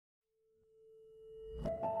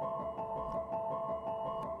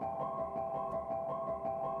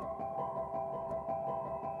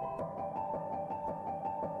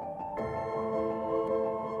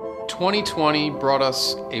2020 brought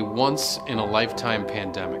us a once-in-a-lifetime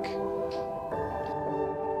pandemic.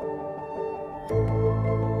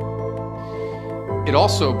 It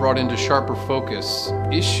also brought into sharper focus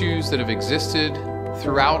issues that have existed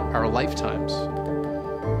throughout our lifetimes.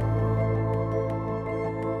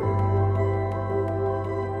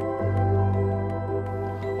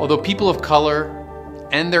 Although people of color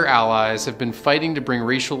and their allies have been fighting to bring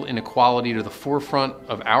racial inequality to the forefront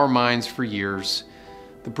of our minds for years,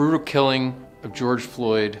 the brutal killing of George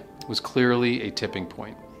Floyd was clearly a tipping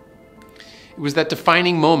point. It was that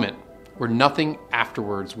defining moment where nothing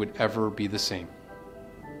afterwards would ever be the same.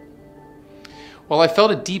 While I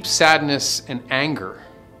felt a deep sadness and anger,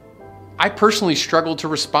 I personally struggled to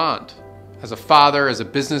respond as a father, as a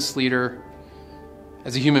business leader,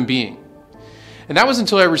 as a human being. And that was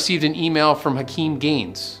until I received an email from Hakeem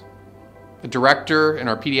Gaines, a director in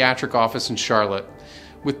our pediatric office in Charlotte,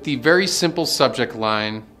 with the very simple subject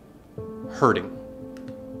line, hurting.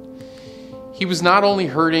 He was not only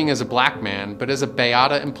hurting as a black man, but as a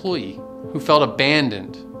BAYADA employee who felt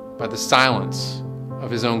abandoned by the silence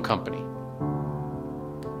of his own company.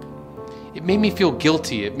 It made me feel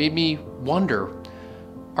guilty. It made me wonder,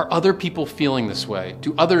 are other people feeling this way?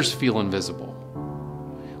 Do others feel invisible?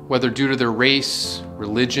 Whether due to their race,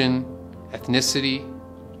 religion, ethnicity,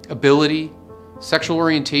 ability, sexual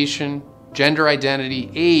orientation, gender identity,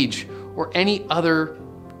 age, or any other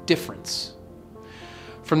difference.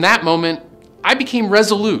 From that moment, I became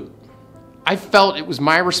resolute. I felt it was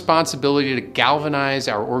my responsibility to galvanize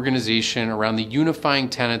our organization around the unifying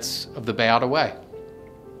tenets of the BAYADA Way.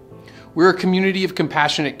 We're a community of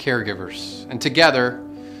compassionate caregivers, and together,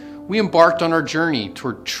 we embarked on our journey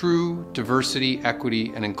toward true diversity,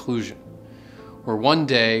 equity, and inclusion, where one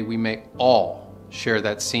day we may all share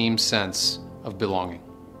that same sense of belonging.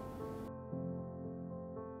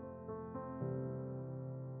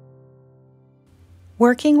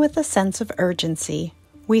 Working with a sense of urgency,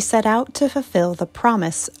 we set out to fulfill the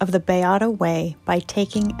promise of the BAYADA Way by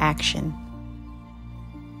taking action.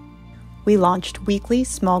 We launched weekly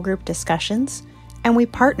small group discussions, and we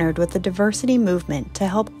partnered with the diversity movement to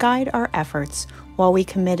help guide our efforts while we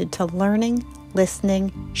committed to learning,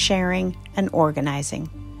 listening, sharing, and organizing.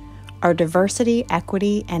 Our diversity,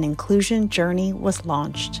 equity, and inclusion journey was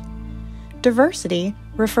launched. Diversity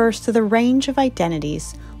refers to the range of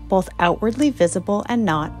identities, both outwardly visible and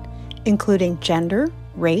not, including gender,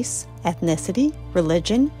 race, ethnicity,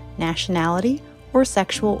 religion, nationality, or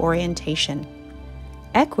sexual orientation.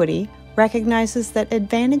 Equity recognizes that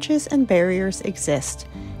advantages and barriers exist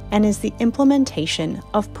and is the implementation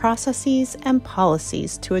of processes and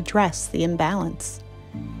policies to address the imbalance.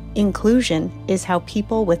 Inclusion is how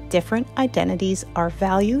people with different identities are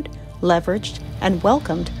valued, leveraged, and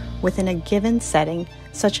welcomed within a given setting,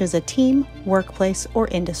 such as a team, workplace, or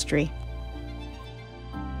industry.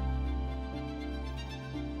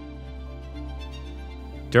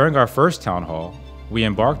 During our first town hall, we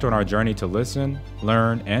embarked on our journey to listen,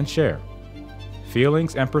 learn, and share.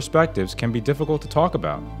 Feelings and perspectives can be difficult to talk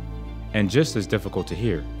about, and just as difficult to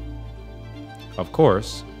hear. Of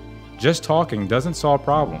course, just talking doesn't solve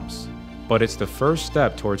problems, but it's the first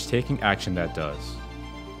step towards taking action that does.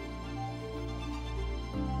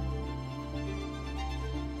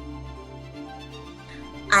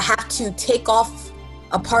 I have to take off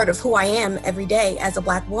a part of who I am every day as a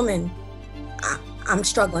Black woman. I'm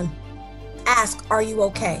struggling. Ask, are you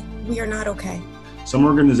okay? We are not okay. Some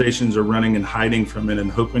organizations are running and hiding from it and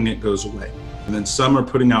hoping it goes away. And then some are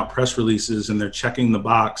putting out press releases and they're checking the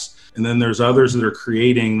box. And then there's others that are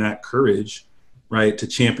creating that courage, right, to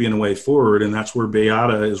champion a way forward. And that's where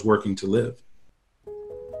BAYADA is working to live.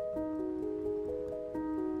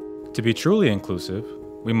 To be truly inclusive,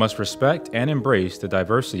 we must respect and embrace the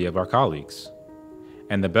diversity of our colleagues.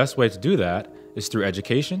 And the best way to do that is through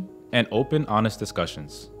education and open, honest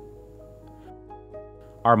discussions.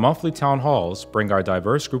 Our monthly town halls bring our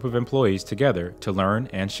diverse group of employees together to learn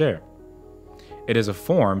and share. It is a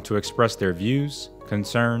forum to express their views,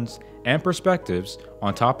 concerns, and perspectives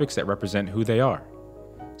on topics that represent who they are,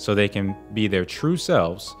 so they can be their true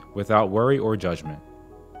selves without worry or judgment.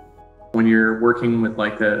 When you're working with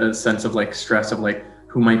like a sense of like stress of like,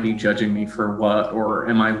 who might be judging me for what, or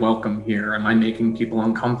am I welcome here? Am I making people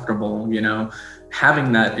uncomfortable? You know,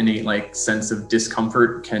 having that innate like sense of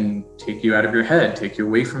discomfort can take you out of your head, take you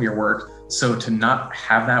away from your work. So to not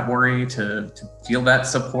have that worry, to feel that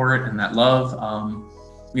support and that love,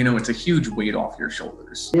 you know, it's a huge weight off your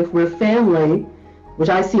shoulders. If we're family, which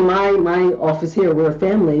I see my office here, we're a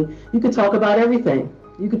family, you can talk about everything.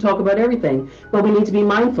 You can talk about everything, but we need to be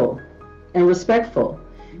mindful and respectful.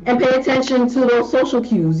 And pay attention to those social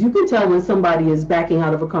cues. You can tell when somebody is backing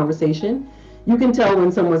out of a conversation. You can tell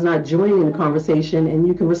when someone's not joining the conversation, and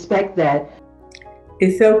you can respect that.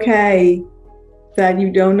 It's okay that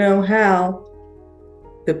you don't know how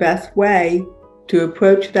the best way to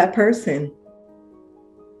approach that person.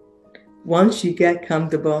 Once you get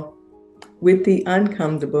comfortable with the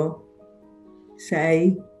uncomfortable,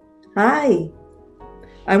 say, "Hi,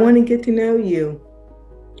 I want to get to know you.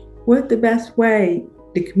 What's the best way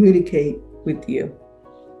to communicate with you?"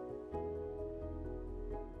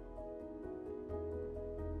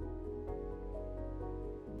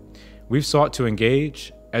 We've sought to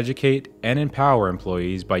engage, educate, and empower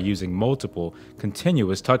employees by using multiple,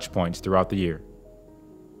 continuous touchpoints throughout the year.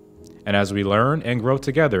 And as we learn and grow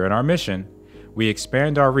together in our mission, we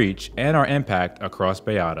expand our reach and our impact across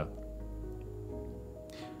BAYADA.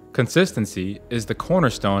 Consistency is the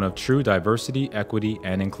cornerstone of true diversity, equity,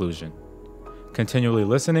 and inclusion. Continually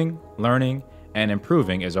listening, learning, and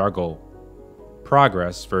improving is our goal.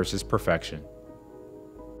 Progress versus perfection.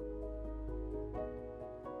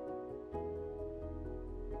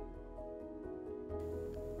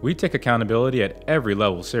 We take accountability at every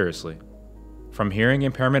level seriously. From hearing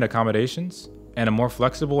impairment accommodations and a more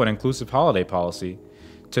flexible and inclusive holiday policy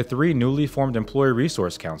to 3 newly formed employee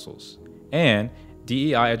resource councils and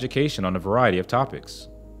DEI education on a variety of topics.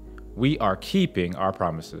 We are keeping our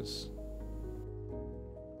promises.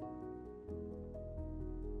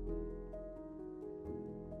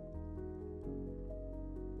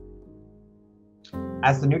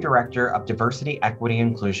 As the new Director of Diversity, Equity, and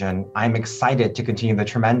Inclusion, I'm excited to continue the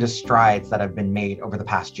tremendous strides that have been made over the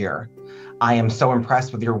past year. I am so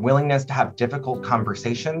impressed with your willingness to have difficult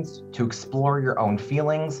conversations, to explore your own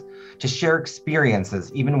feelings, to share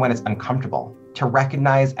experiences even when it's uncomfortable, to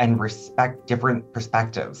recognize and respect different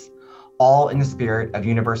perspectives, all in the spirit of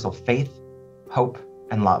universal faith, hope,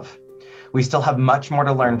 and love. We still have much more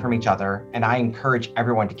to learn from each other, and I encourage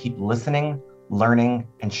everyone to keep listening, learning,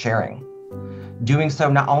 and sharing. Doing so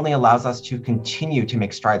not only allows us to continue to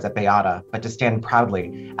make strides at BAYADA, but to stand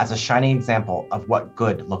proudly as a shining example of what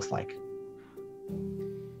good looks like.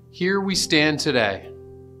 Here we stand today,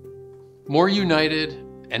 more united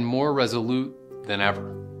and more resolute than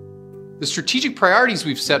ever. The strategic priorities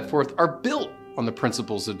we've set forth are built on the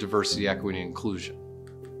principles of diversity, equity, and inclusion.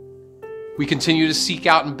 We continue to seek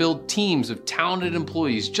out and build teams of talented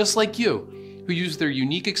employees just like you, who use their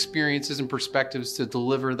unique experiences and perspectives to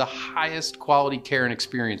deliver the highest quality care and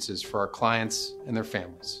experiences for our clients and their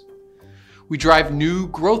families. We drive new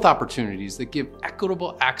growth opportunities that give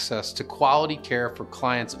equitable access to quality care for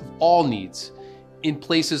clients of all needs in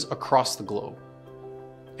places across the globe.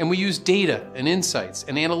 And we use data and insights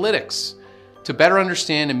and analytics to better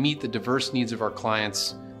understand and meet the diverse needs of our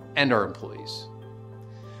clients and our employees.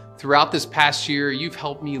 Throughout this past year, you've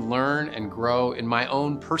helped me learn and grow in my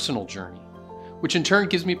own personal journey, which in turn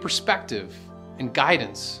gives me perspective and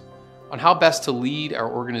guidance on how best to lead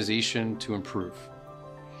our organization to improve.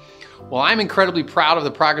 While I'm incredibly proud of the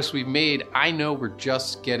progress we've made, I know we're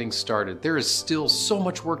just getting started. There is still so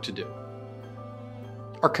much work to do.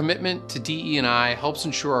 Our commitment to DE&I helps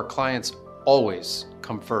ensure our clients always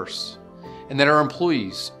come first, and that our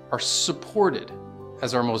employees are supported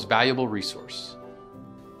as our most valuable resource.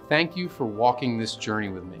 Thank you for walking this journey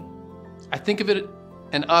with me. I think of it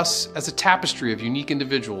and us as a tapestry of unique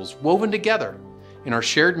individuals woven together in our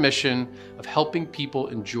shared mission of helping people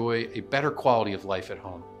enjoy a better quality of life at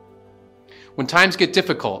home. When times get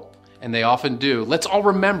difficult, and they often do, let's all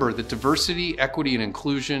remember that diversity, equity, and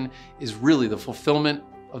inclusion is really the fulfillment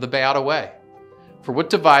of the BAYADA way. For what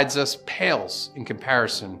divides us pales in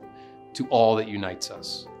comparison to all that unites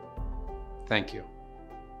us. Thank you.